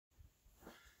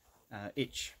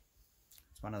Itch.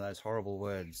 It's one of those horrible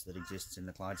words that exists in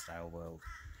the Clydesdale world.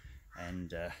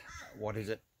 And what is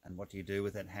it, and what do you do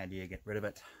with it? How do you get rid of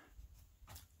it?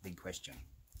 Big question.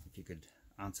 If you could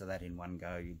answer that in one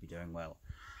go, you'd be doing well.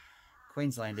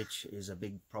 Queensland itch is a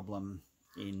big problem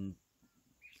in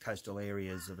coastal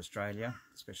areas of Australia,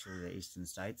 especially the eastern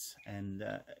states, and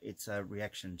it's a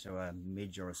reaction to a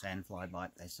midge or a sandfly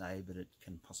bite, they say, but it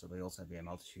can possibly also be a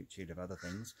multitude of other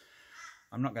things.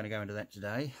 I'm not going to go into that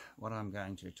today. What I'm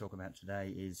going to talk about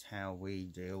today is how we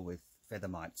deal with feather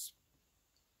mites.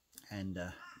 And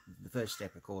the first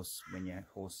step, of course, when your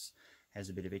horse has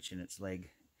a bit of itch in its leg,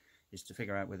 is to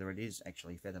figure out whether it is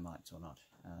actually feather mites or not.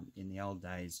 In the old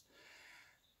days,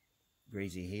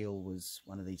 greasy heel was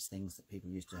one of these things that people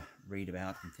used to read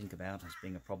about and think about as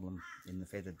being a problem in the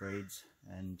feathered breeds,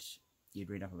 and you'd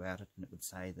read up about it and it would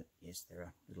say that yes, there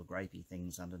are little grapey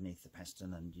things underneath the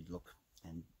pastern, and you'd look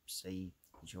and see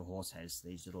that your horse has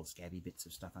these little scabby bits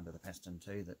of stuff under the pastern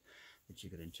too that you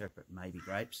could interpret maybe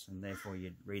grapes, and therefore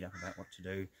you'd read up about what to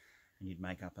do, and you'd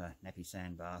make up a nappy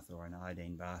sand bath or an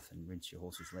iodine bath and rinse your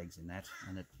horse's legs in that,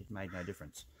 and it made no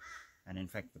difference. And in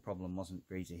fact, the problem wasn't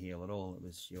greasy heel at all, it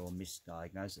was your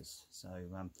misdiagnosis. So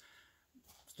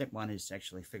step one is to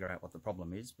actually figure out what the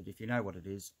problem is, but if you know what it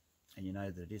is, and you know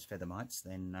that it is feather mites,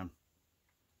 then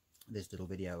this little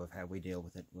video of how we deal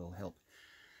with it will help.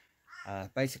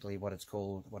 Basically what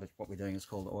we're doing is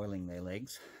called oiling their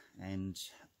legs, and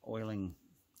oiling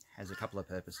has a couple of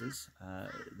purposes.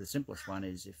 The simplest one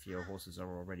is if your horses are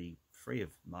already free of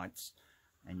mites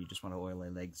and you just want to oil their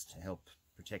legs to help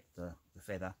protect the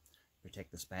feather,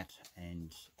 protect the spat,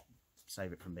 and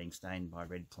save it from being stained by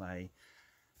red clay,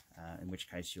 in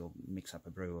which case you'll mix up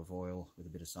a brew of oil with a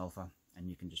bit of sulphur and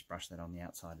you can just brush that on the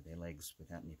outside of their legs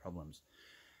without any problems.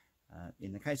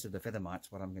 In the case of the feather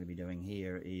mites, what I'm going to be doing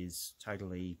here is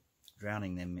totally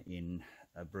drowning them in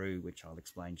a brew, which I'll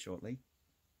explain shortly,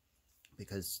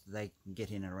 because they can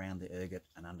get in and around the ergot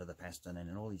and under the pastern and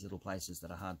in all these little places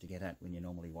that are hard to get at when you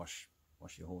normally wash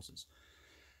your horses.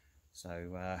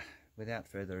 So without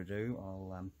further ado,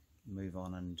 I'll move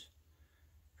on and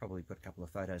probably put a couple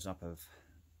of photos up of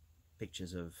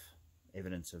pictures of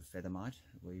evidence of feather mite.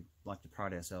 We like to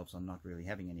pride ourselves on not really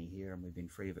having any here, and we've been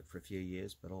free of it for a few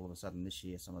years, but all of a sudden this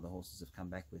year some of the horses have come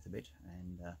back with a bit,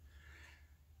 and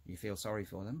you feel sorry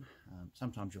for them.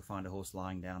 Sometimes you'll find a horse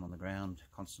lying down on the ground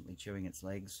constantly chewing its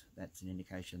legs. That's an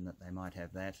indication that they might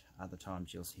have that. Other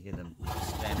times you'll hear them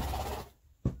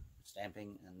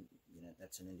stamping, and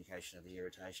that's an indication of the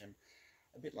irritation.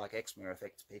 A bit like eczema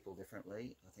affects people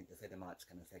differently, I think the feather mites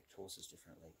can affect horses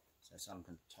differently. So some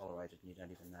can tolerate it and you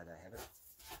don't even know they have it.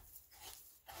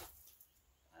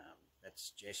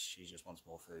 That's Jess, she just wants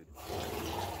more food.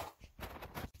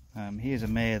 Here's a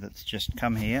mare that's just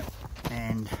come here,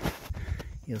 and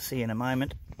you'll see in a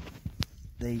moment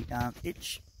the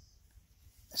itch,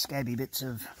 scabby bits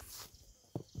of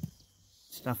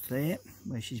stuff there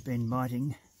where she's been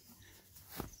biting.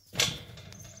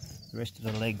 The rest of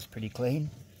the leg's pretty clean.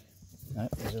 No,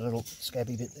 there's a little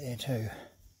scabby bit there too.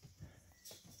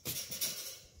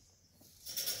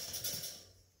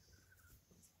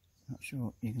 Not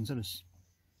sure, you can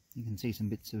see some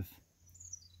bits of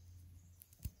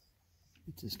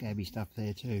scabby stuff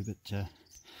there too, but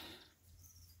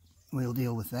we'll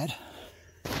deal with that.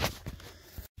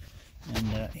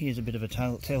 And here's a bit of a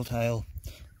telltale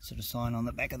sort of sign on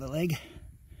the back of the leg,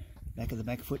 back of the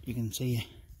back foot. You can see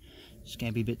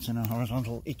scabby bits and a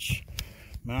horizontal itch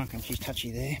mark, and she's touchy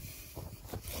there.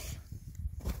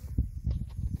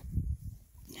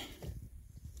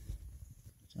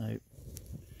 So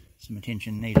some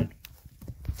attention needed.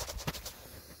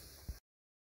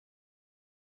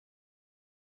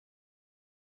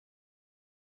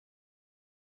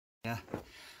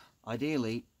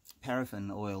 Ideally,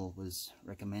 paraffin oil was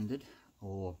recommended,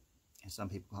 or as some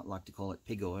people like to call it,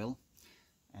 pig oil.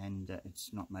 And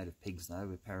it's not made of pigs though,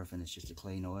 with paraffin is just a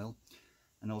clean oil.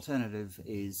 An alternative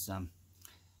is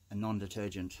a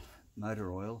non-detergent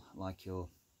motor oil, like your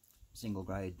single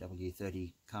grade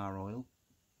W30 car oil.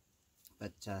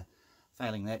 But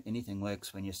failing that, anything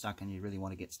works when you're stuck and you really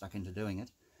want to get stuck into doing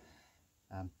it.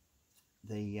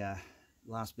 The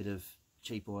last bit of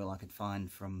cheap oil I could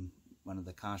find from one of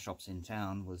the car shops in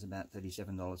town was about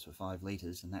 $37 for 5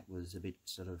 litres, and that was a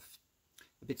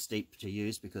bit steep to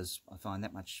use, because I find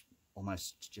that much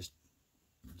almost just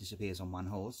disappears on one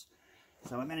horse.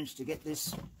 So I managed to get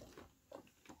this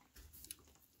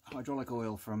hydraulic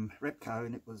oil from Repco,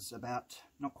 and it was about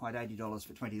not quite $80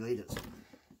 for 20 litres.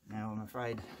 Now I'm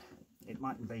afraid it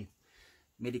mightn't be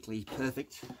medically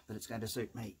perfect, but it's going to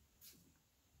suit me.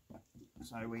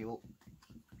 So we will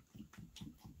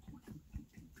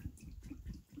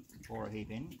pour a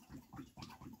heap in.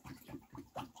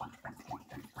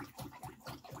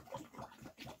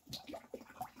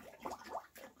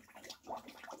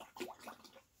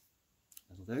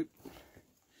 That'll do.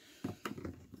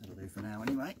 That'll do for now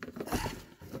anyway.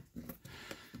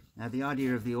 Now the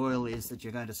idea of the oil is that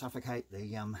you're going to suffocate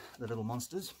the little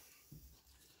monsters,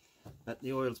 but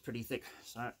the oil's pretty thick,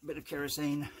 so a bit of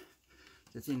kerosene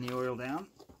to thin the oil down.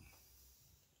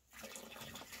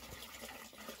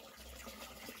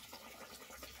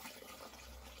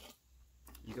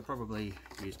 You could probably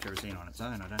use kerosene on its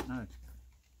own, I don't know.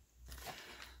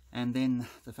 And then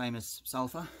the famous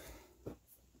sulphur.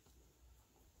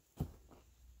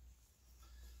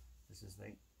 This is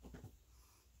the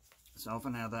sulphur.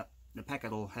 Now the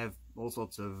packet will have all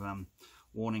sorts of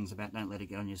warnings about don't let it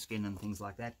get on your skin and things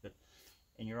like that, but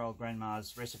in your old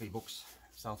grandma's recipe books,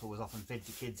 sulphur was often fed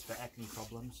to kids for acne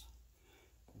problems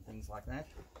and things like that.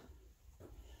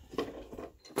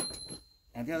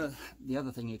 And the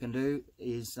other thing you can do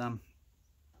is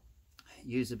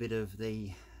use a bit of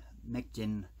the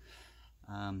Mectin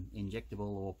injectable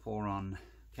or pour on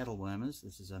cattle wormers.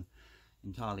 This is an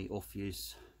entirely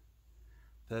off-use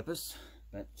purpose,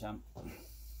 but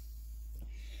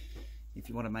if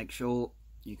you want to make sure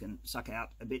you can suck out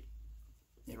a bit,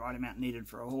 the right amount needed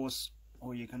for a horse,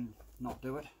 or you can not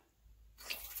do it.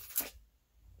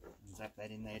 Zap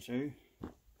that in there too.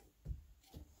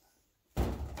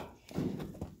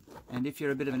 And if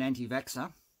you're a bit of an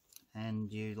anti-vaxxer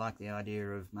and you like the idea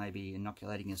of maybe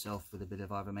inoculating yourself with a bit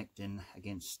of ivermectin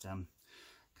against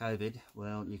COVID,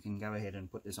 well, you can go ahead and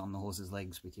put this on the horse's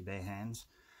legs with your bare hands.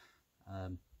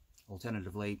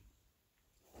 Alternatively,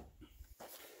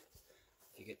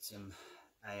 if you get some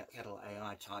cattle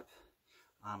AI type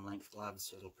arm length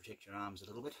gloves, it'll protect your arms a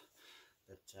little bit,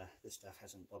 but this stuff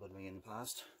hasn't bothered me in the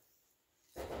past.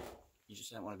 You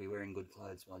just don't want to be wearing good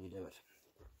clothes while you do it.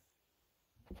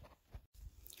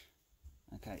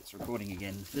 Okay, it's recording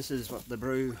again. This is what the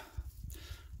brew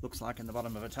looks like in the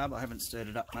bottom of a tub. I haven't stirred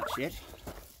it up much yet.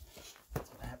 It's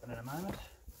going to happen in a moment.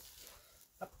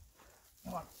 Up.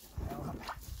 Come on. Up.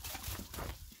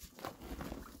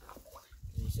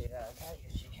 Can you see that okay?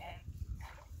 Yes, you can.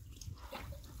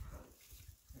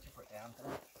 Put your foot down for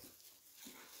that.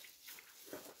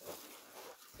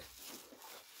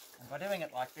 And by doing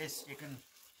it like this, you can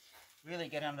really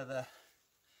get under the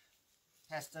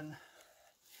pastern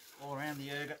all around the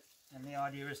ergot, and the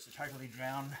idea is to totally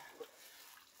drown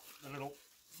the little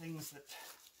things that,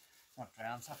 not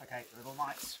drown, suffocate the little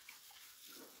mites.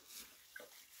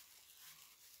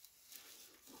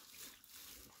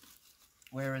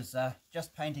 Whereas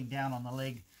just painting down on the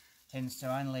leg tends to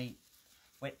only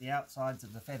wet the outsides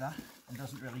of the feather and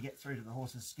doesn't really get through to the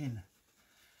horse's skin.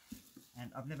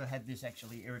 And I've never had this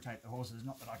actually irritate the horses,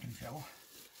 not that I can tell.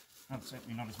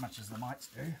 Certainly not as much as the mites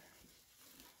do.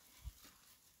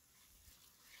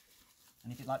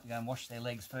 And if you'd like to go and wash their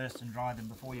legs first and dry them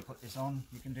before you put this on,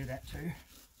 you can do that too.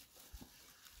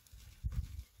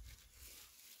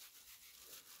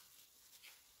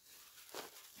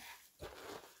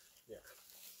 Yeah.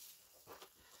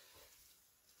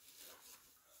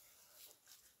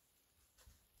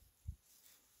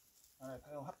 All right,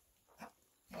 Pearl, up, up,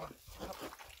 come on, up.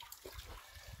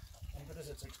 And because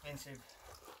it's expensive,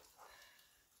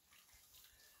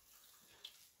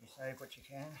 you save what you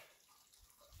can.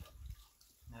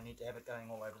 No need to have it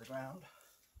going all over the ground.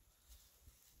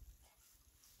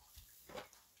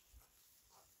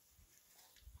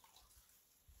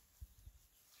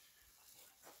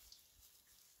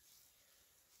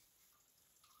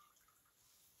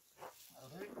 That'll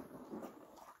do.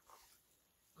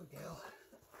 Good girl.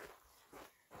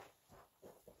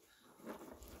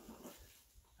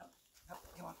 Up, up,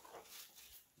 come on.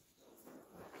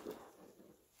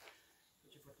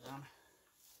 Put your foot down.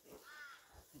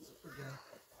 That's a good girl.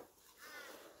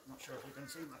 Not sure if you can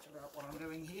see much about what I'm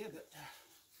doing here, but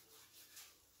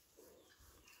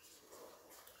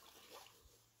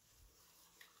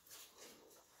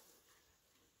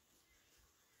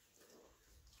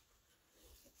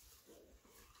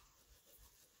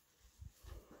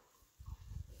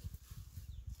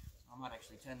I might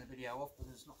actually turn the video off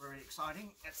because it's not very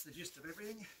exciting. That's the gist of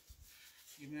everything.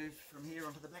 You move from here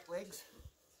onto the back legs.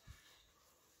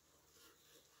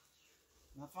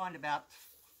 And I find about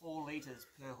 4 litres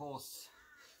per horse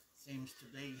seems to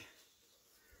be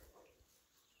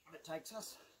what it takes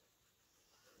us.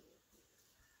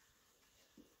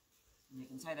 And you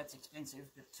can say that's expensive,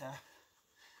 but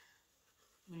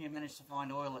when you manage to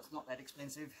find oil that's not that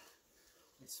expensive,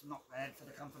 it's not bad for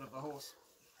the comfort of the horse.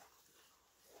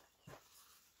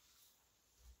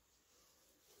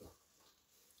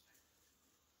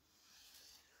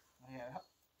 There you go.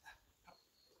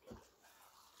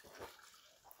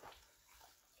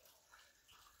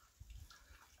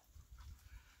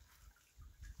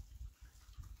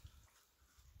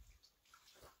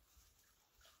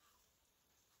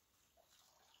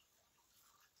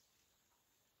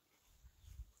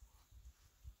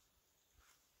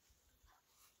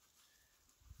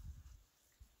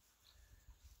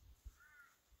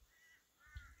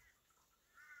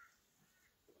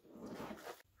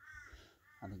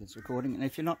 this recording. And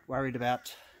if you're not worried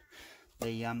about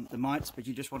the mites, but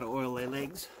you just want to oil their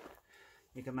legs,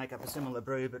 you can make up a similar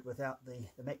brew but without the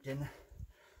mectin,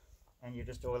 and you're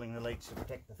just oiling the legs to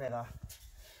protect the feather.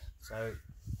 So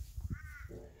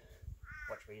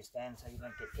watch where you stand so you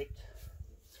don't get kicked.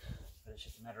 But it's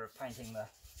just a matter of painting the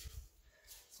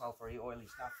sulphury oily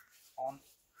stuff on,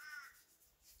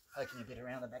 poking a bit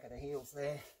around the back of the heels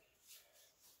there.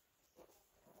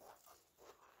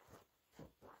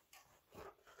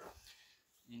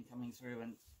 Then coming through,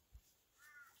 and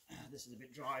this is a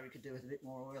bit dry, we could do with a bit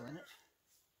more oil in it.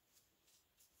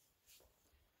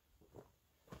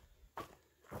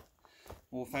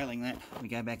 Or failing that, we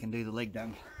go back and do the leg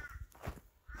dung.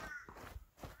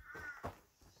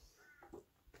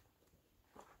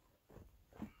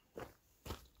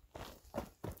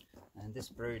 And this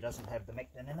brew doesn't have the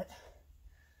mectin in it.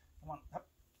 Come on, up.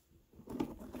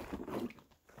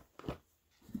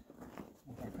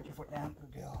 Okay, put your foot down,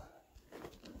 good girl.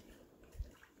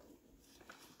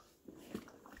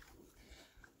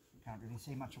 You can't really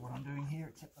see much of what I'm doing here,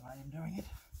 except that I am doing it.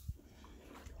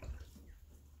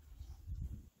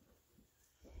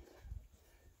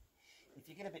 If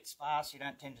you get a bit sparse, you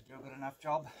don't tend to do a good enough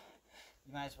job,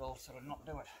 you may as well sort of not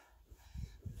do it,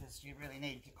 because you really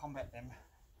need to combat them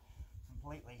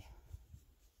completely.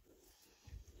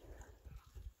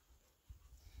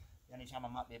 The only time I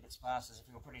might be a bit sparse is if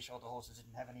you were pretty sure the horses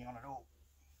didn't have any on at all.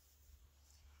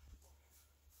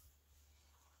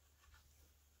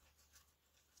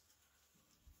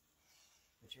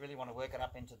 But you really want to work it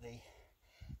up into the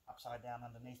upside down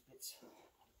underneath bits.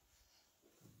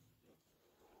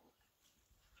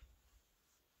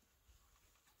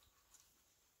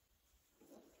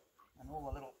 And all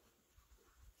the little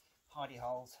hidey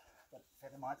holes that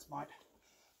feather mites might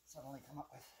suddenly come up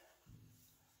with.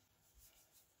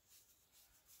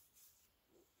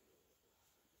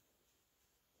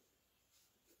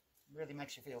 It really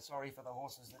makes you feel sorry for the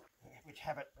horses which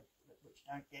have it but which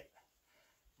don't get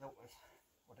dealt with,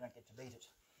 or don't get to beat it.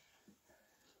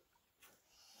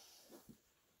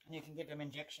 And you can give them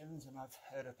injections, and I've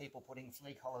heard of people putting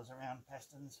flea collars around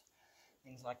pastons,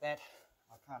 things like that.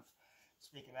 I can't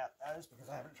speak about those because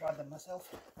I haven't tried them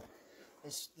myself.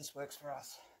 This works for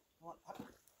us. Come on, up.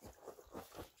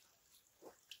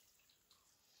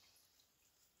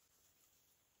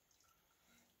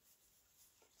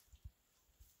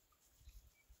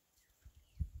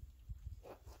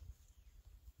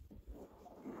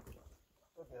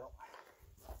 Good girl.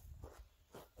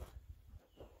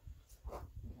 Okay,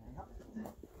 up. And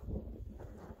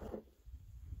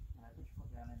I put your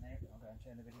foot down in there. I'll go and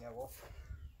turn the video off.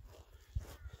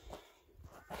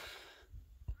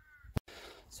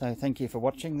 So thank you for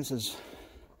watching. This is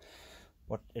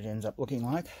what it ends up looking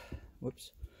like.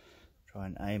 Whoops. Try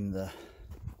and aim the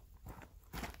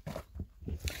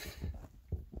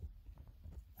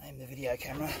video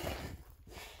camera.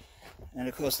 And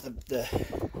of course the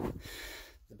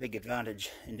big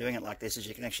advantage in doing it like this is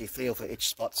you can actually feel for itch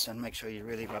spots and make sure you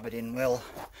really rub it in well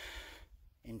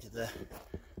into the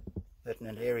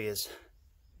pertinent areas.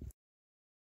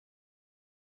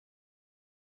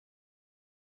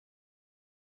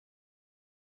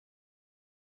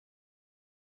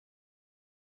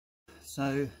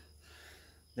 So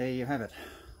there you have it.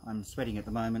 I'm sweating at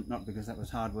the moment, not because that was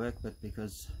hard work, but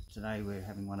because today we're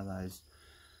having one of those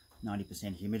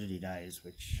 90% humidity days,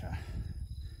 which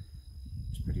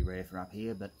is pretty rare for up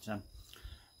here. But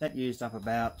that used up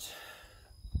about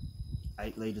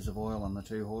 8 litres of oil on the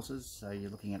 2 horses, so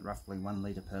you're looking at roughly 1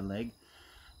 litre per leg.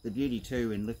 The beauty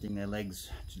too in lifting their legs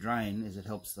to drain is it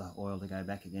helps the oil to go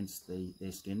back against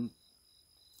their skin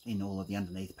in all of the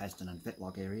underneath pastern and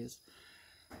fetlock areas.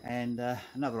 And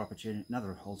another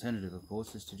alternative, of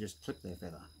course, is to just clip their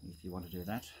feather if you want to do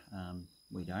that.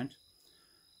 We don't.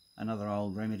 Another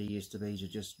old remedy used to be to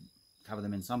just cover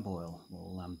them in sump oil.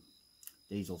 Well,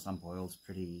 diesel sump oil is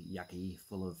pretty yucky,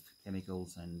 full of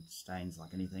chemicals and stains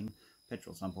like anything.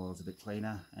 Petrol sump oil is a bit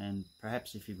cleaner, and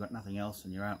perhaps if you've got nothing else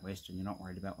and you're out west and you're not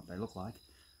worried about what they look like,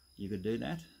 you could do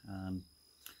that.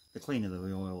 The cleaner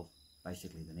the oil,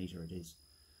 basically the neater it is.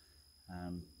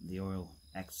 The oil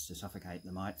acts to suffocate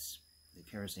the mites. The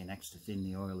kerosene acts to thin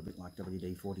the oil, a bit like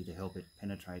WD-40, to help it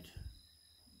penetrate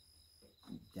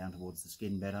down towards the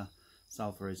skin better.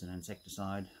 Sulphur is an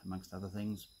insecticide, amongst other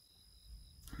things.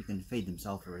 You can feed them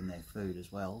sulphur in their food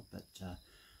as well, but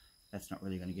that's not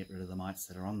really going to get rid of the mites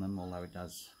that are on them, although it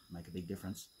does make a big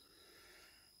difference.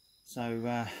 So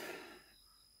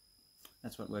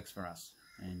that's what works for us.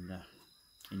 And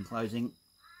in closing,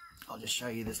 I'll just show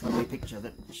you this lovely picture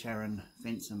that Sharon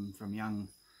Fensom from Young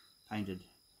painted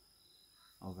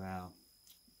of our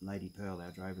Lady Pearl,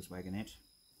 our drover's wagonette.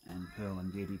 and Pearl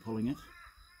and Beauty pulling it.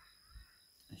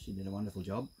 She did a wonderful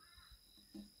job.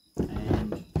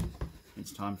 And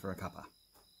it's time for a cuppa.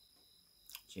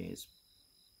 Cheers.